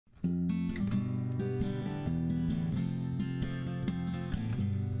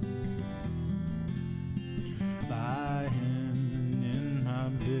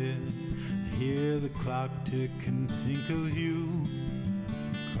clock tick and think of you,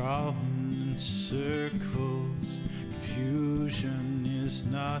 crawling in circles. Confusion is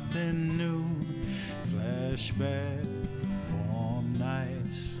nothing new. Flashback, warm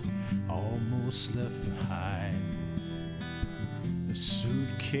nights, almost left behind. A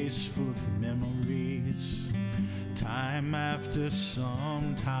suitcase full of memories. Time after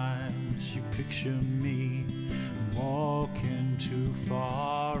sometimes you picture me walking too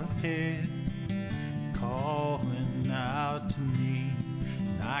far ahead, calling out to me,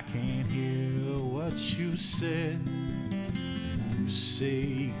 and I can't hear what you said. You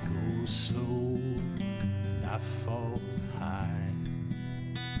say go slow, and I fall behind.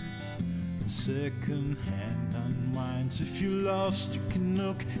 The second hand unwinds. If you're lost, you can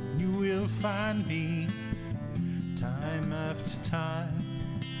look and you will find me. Time after time,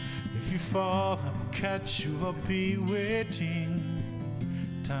 if you fall, I will catch you, I'll be waiting.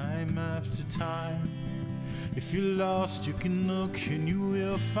 Time after time, if you're lost, you can look and you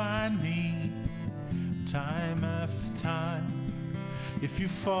will find me. Time after time, if you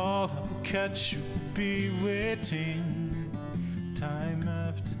fall, I will catch you, I'll be waiting. Time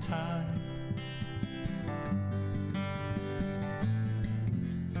after time.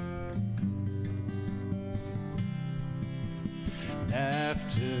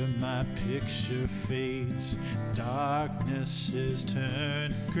 After my picture fades, darkness is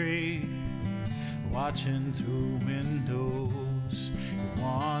turned gray. Watching through windows, you're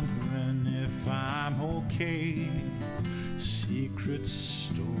wondering if I'm okay. Secrets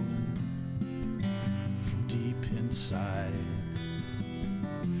stolen from deep inside.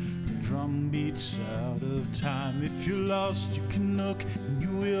 The drum beats out of time. If you're lost, you can look and you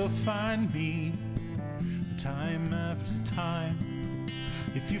will find me. Time after time,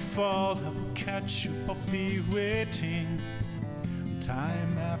 if you fall, I will catch you, I'll be waiting.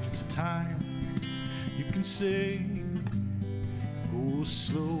 Time after time, you can say, go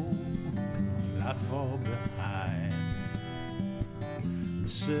slow, I fall behind. The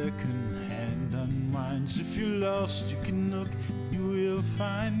second hand unwinds. If you're lost, you can look, you will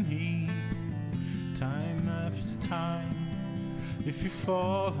find me. Time after time, if you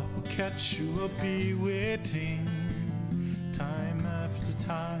fall, I will catch you, I'll be waiting. Time after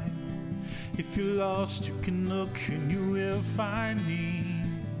time, if you're lost, you can look and you will find me.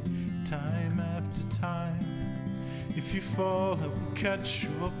 Time after time, if you fall, I will catch you,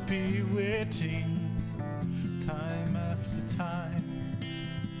 I'll be waiting. Time after time,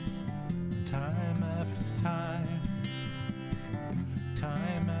 time after time,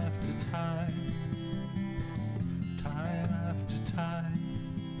 time after time, time after time,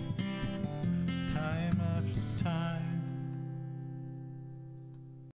 time